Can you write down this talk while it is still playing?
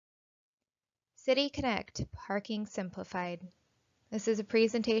City Connect, Parking Simplified. This is a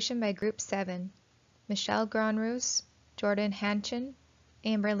presentation by Group 7, Michelle Gronroos, Jordan Hanchin,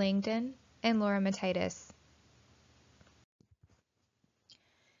 Amber Langdon, and Laura Matitis.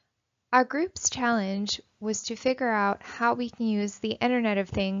 Our group's challenge was to figure out how we can use the Internet of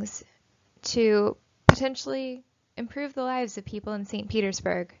Things to potentially improve the lives of people in St.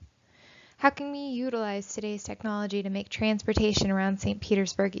 Petersburg. How can we utilize today's technology to make transportation around St.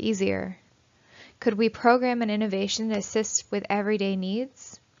 Petersburg easier? Could we program an innovation to assist with everyday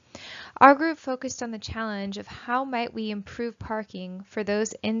needs? Our group focused on the challenge of how might we improve parking for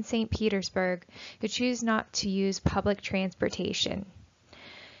those in St. Petersburg who choose not to use public transportation.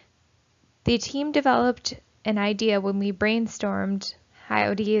 The team developed an idea when we brainstormed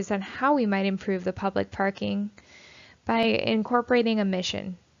ideas on how we might improve the public parking by incorporating a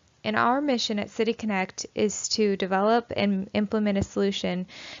mission. And our mission at City Connect is to develop and implement a solution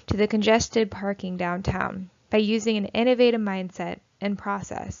to the congested parking downtown by using an innovative mindset and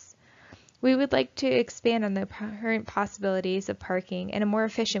process. We would like to expand on the current possibilities of parking in a more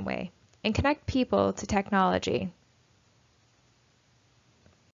efficient way and connect people to technology.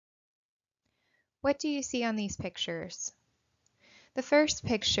 What do you see on these pictures? The first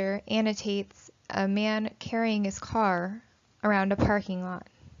picture annotates a man carrying his car around a parking lot.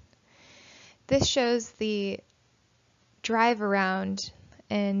 This shows the drive around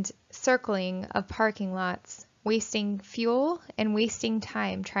and circling of parking lots, wasting fuel and wasting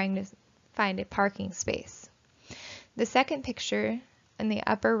time trying to find a parking space. The second picture in the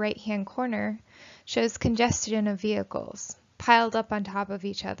upper right-hand corner shows congestion of vehicles piled up on top of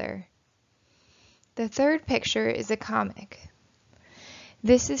each other. The third picture is a comic.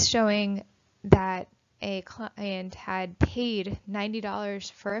 This is showing that a client had paid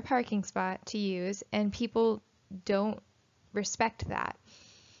 $90 for a parking spot to use, and people don't respect that.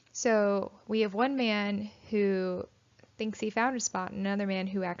 So we have one man who thinks he found a spot and another man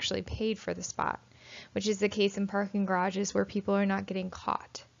who actually paid for the spot, which is the case in parking garages where people are not getting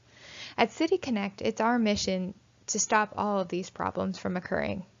caught. At City Connect, it's our mission to stop all of these problems from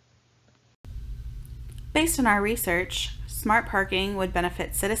occurring. Based on our research, smart parking would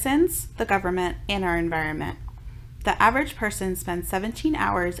benefit citizens, the government, and our environment. The average person spends 17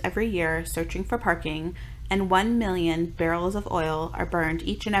 hours every year searching for parking, and 1 million barrels of oil are burned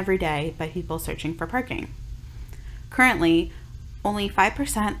each and every day by people searching for parking. Currently, only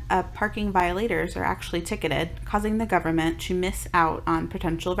 5% of parking violators are actually ticketed, causing the government to miss out on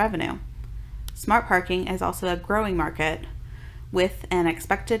potential revenue. Smart parking is also a growing market, with an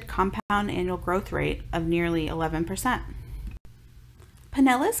expected compound annual growth rate of nearly 11%.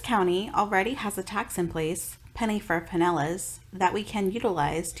 Pinellas County already has a tax in place, Penny for Pinellas, that we can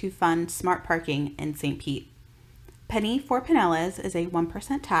utilize to fund smart parking in St. Pete. Penny for Pinellas is a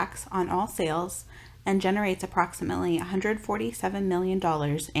 1% tax on all sales and generates approximately $147 million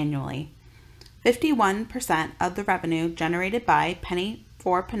annually. 51% of the revenue generated by Penny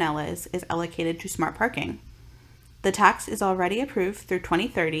for Pinellas is allocated to smart parking. The tax is already approved through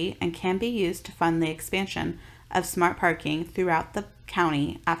 2030 and can be used to fund the expansion of smart parking throughout the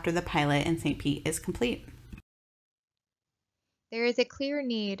county after the pilot in St. Pete is complete. There is a clear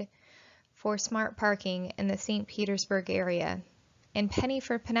need for smart parking in the St. Petersburg area, and Penny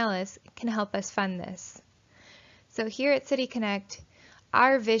for Pinellas can help us fund this. So here at City Connect,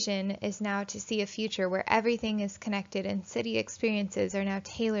 our vision is now to see a future where everything is connected and city experiences are now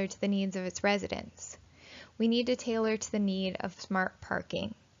tailored to the needs of its residents. We need to tailor to the need of smart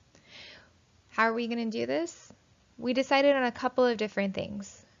parking. How are we going to do this? We decided on a couple of different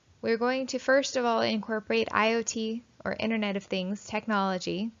things. We're going to first of all incorporate IoT, or Internet of Things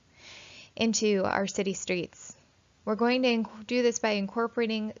technology, into our city streets. We're going to do this by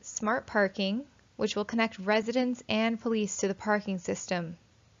incorporating smart parking, which will connect residents and police to the parking system.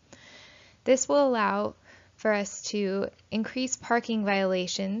 This will allow for us to increase parking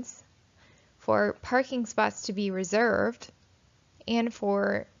violations, for parking spots to be reserved, and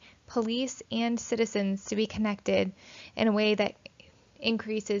for police and citizens to be connected in a way that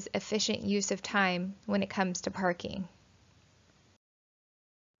increases efficient use of time when it comes to parking.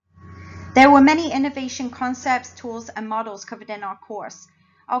 There were many innovation concepts, tools, and models covered in our course.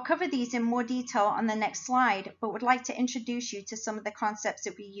 I'll cover these in more detail on the next slide, but would like to introduce you to some of the concepts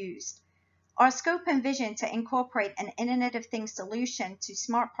that we used. Our scope and vision to incorporate an Internet of Things solution to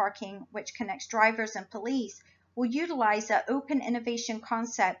smart parking, which connects drivers and police, will utilize an open innovation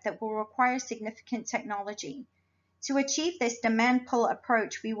concept that will require significant technology. To achieve this demand pull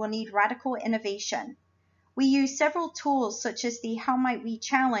approach, we will need radical innovation. We use several tools such as the How Might We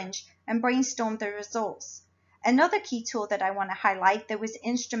Challenge and brainstorm the results. Another key tool that I want to highlight that was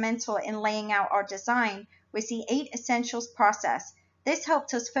instrumental in laying out our design was the 8 Essentials process. This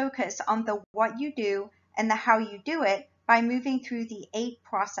helped us focus on the what you do and the how you do it by moving through the 8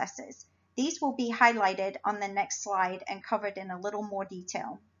 processes. These will be highlighted on the next slide and covered in a little more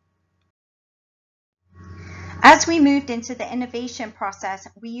detail. As we moved into the innovation process,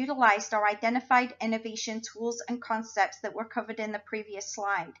 we utilized our identified innovation tools and concepts that were covered in the previous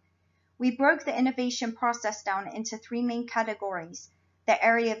slide. We broke the innovation process down into 3 main categories: the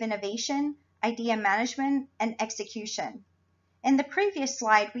area of innovation, idea management, and execution. In the previous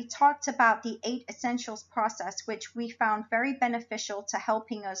slide, we talked about the 8 Essentials process, which we found very beneficial to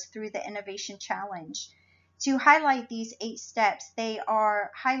helping us through the innovation challenge. To highlight these 8 steps, they are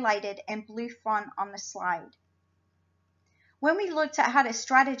highlighted in blue font on the slide. When we looked at how to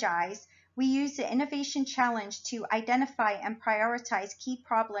strategize, we used the innovation challenge to identify and prioritize key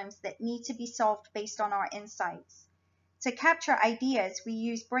problems that need to be solved based on our insights. To capture ideas, we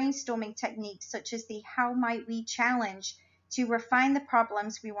used brainstorming techniques such as the How Might We challenge to refine the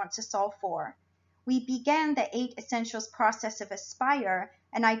problems we want to solve for. We began the 8 Essentials process of Aspire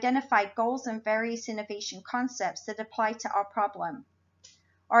and identified goals and various innovation concepts that apply to our problem.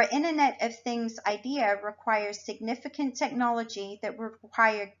 Our Internet of Things idea requires significant technology that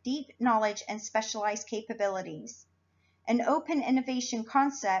require deep knowledge and specialized capabilities. An open innovation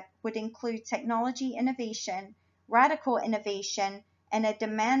concept would include technology innovation, radical innovation, and a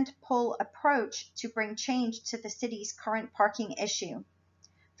demand pull approach to bring change to the city's current parking issue.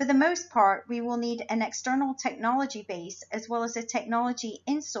 For the most part, we will need an external technology base as well as a technology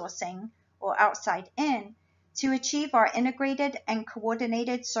insourcing or outside in to achieve our integrated and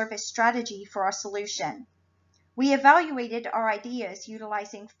coordinated service strategy for our solution. We evaluated our ideas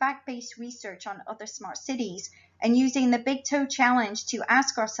utilizing fact-based research on other smart cities and using the Big Toe Challenge to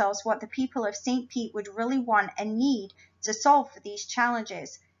ask ourselves what the people of St. Pete would really want and need to solve for these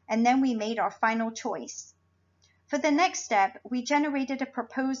challenges, and then we made our final choice. For the next step, we generated a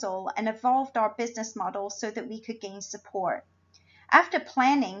proposal and evolved our business model so that we could gain support. After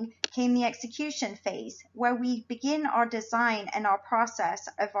planning came the execution phase, where we begin our design and our process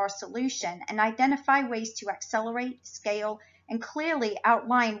of our solution and identify ways to accelerate, scale, and clearly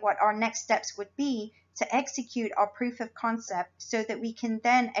outline what our next steps would be to execute our proof of concept so that we can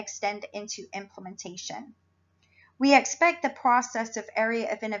then extend into implementation. We expect the process of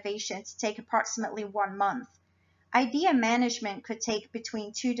area of innovation to take approximately 1 month. Idea management could take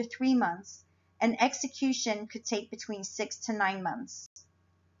between 2 to 3 months, and execution could take between 6 to 9 months.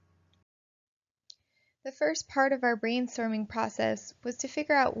 The first part of our brainstorming process was to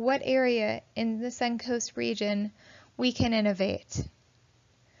figure out what area in the Suncoast region we can innovate.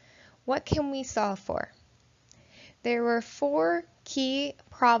 What can we solve for? There were 4 key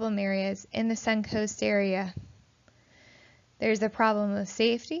problem areas in the Suncoast area. There's the problem of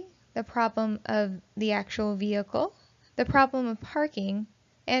safety, the problem of the actual vehicle, the problem of parking,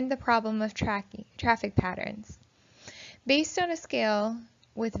 and the problem of traffic patterns. Based on a scale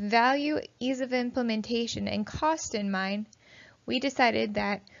with value, ease of implementation, and cost in mind, we decided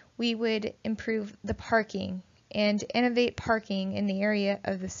that we would improve the parking and innovate parking in the area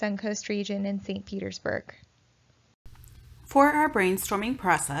of the Suncoast region in St. Petersburg. For our brainstorming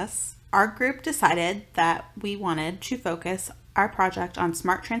process, our group decided that we wanted to focus our project on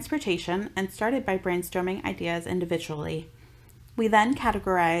smart transportation and started by brainstorming ideas individually. We then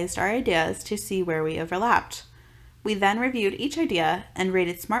categorized our ideas to see where we overlapped. We then reviewed each idea and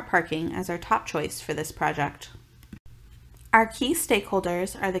rated smart parking as our top choice for this project. Our key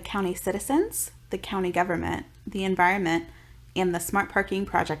stakeholders are the county citizens, the county government, the environment, and the smart parking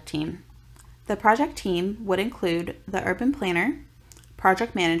project team. The project team would include the urban planner,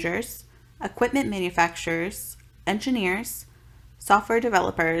 project managers, equipment manufacturers, engineers, software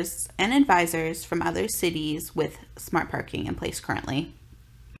developers, and advisors from other cities with smart parking in place currently.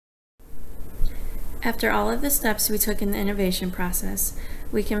 After all of the steps we took in the innovation process,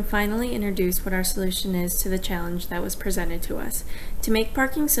 we can finally introduce what our solution is to the challenge that was presented to us. To make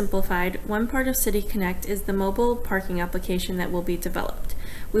parking simplified, one part of City Connect is the mobile parking application that will be developed.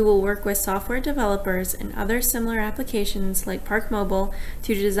 We will work with software developers and other similar applications like Park Mobile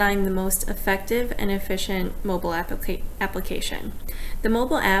to design the most effective and efficient mobile application. The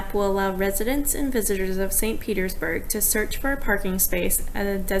mobile app will allow residents and visitors of St. Petersburg to search for a parking space at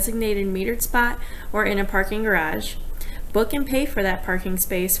a designated metered spot or in a parking garage, book and pay for that parking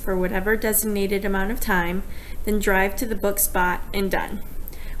space for whatever designated amount of time, then drive to the booked spot and done.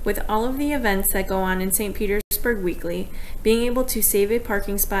 With all of the events that go on in St. Petersburg weekly, being able to save a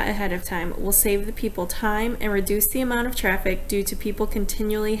parking spot ahead of time will save the people time and reduce the amount of traffic due to people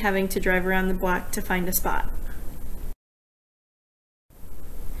continually having to drive around the block to find a spot.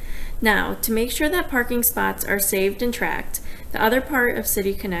 Now, to make sure that parking spots are saved and tracked, the other part of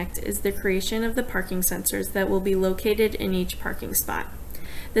City Connect is the creation of the parking sensors that will be located in each parking spot.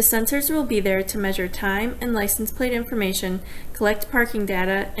 The sensors will be there to measure time and license plate information, collect parking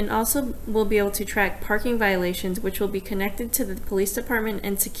data, and also will be able to track parking violations, which will be connected to the Police Department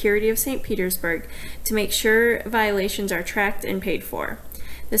and Security of St. Petersburg to make sure violations are tracked and paid for.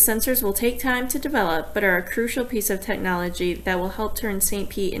 The sensors will take time to develop, but are a crucial piece of technology that will help turn St.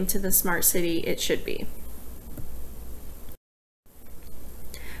 Pete into the smart city it should be.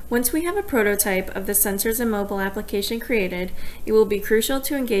 Once we have a prototype of the sensors and mobile application created, it will be crucial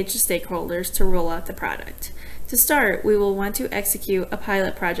to engage the stakeholders to roll out the product. To start, we will want to execute a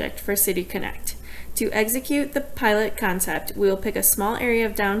pilot project for City Connect. To execute the pilot concept, we will pick a small area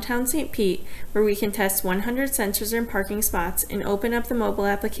of downtown St. Pete where we can test 100 sensors and parking spots and open up the mobile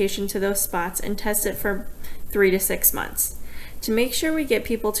application to those spots and test it for 3 to 6 months. To make sure we get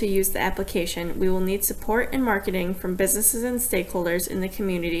people to use the application, we will need support and marketing from businesses and stakeholders in the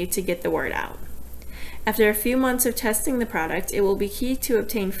community to get the word out. After a few months of testing the product, it will be key to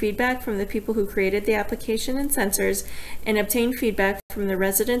obtain feedback from the people who created the application and sensors and obtain feedback from the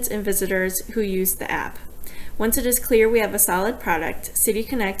residents and visitors who use the app. Once it is clear we have a solid product, City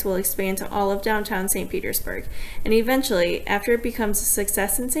Connect will expand to all of downtown St. Petersburg, and eventually, after it becomes a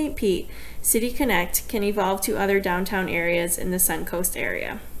success in St. Pete, City Connect can evolve to other downtown areas in the Suncoast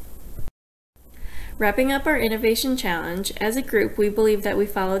area. Wrapping up our Innovation Challenge, as a group we believe that we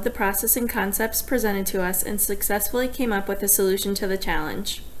followed the process and concepts presented to us and successfully came up with a solution to the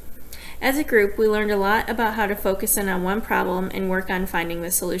challenge. As a group, we learned a lot about how to focus in on one problem and work on finding the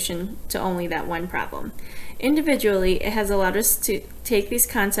solution to only that one problem. Individually, it has allowed us to take these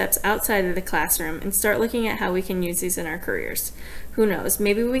concepts outside of the classroom and start looking at how we can use these in our careers. Who knows,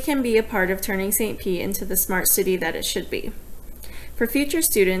 maybe we can be a part of turning St. Pete into the smart city that it should be. For future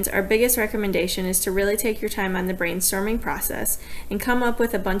students, our biggest recommendation is to really take your time on the brainstorming process and come up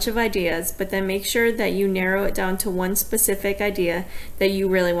with a bunch of ideas, but then make sure that you narrow it down to one specific idea that you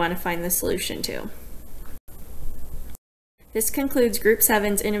really want to find the solution to. This concludes Group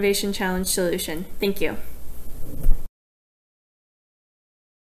 7's Innovation Challenge solution. Thank you.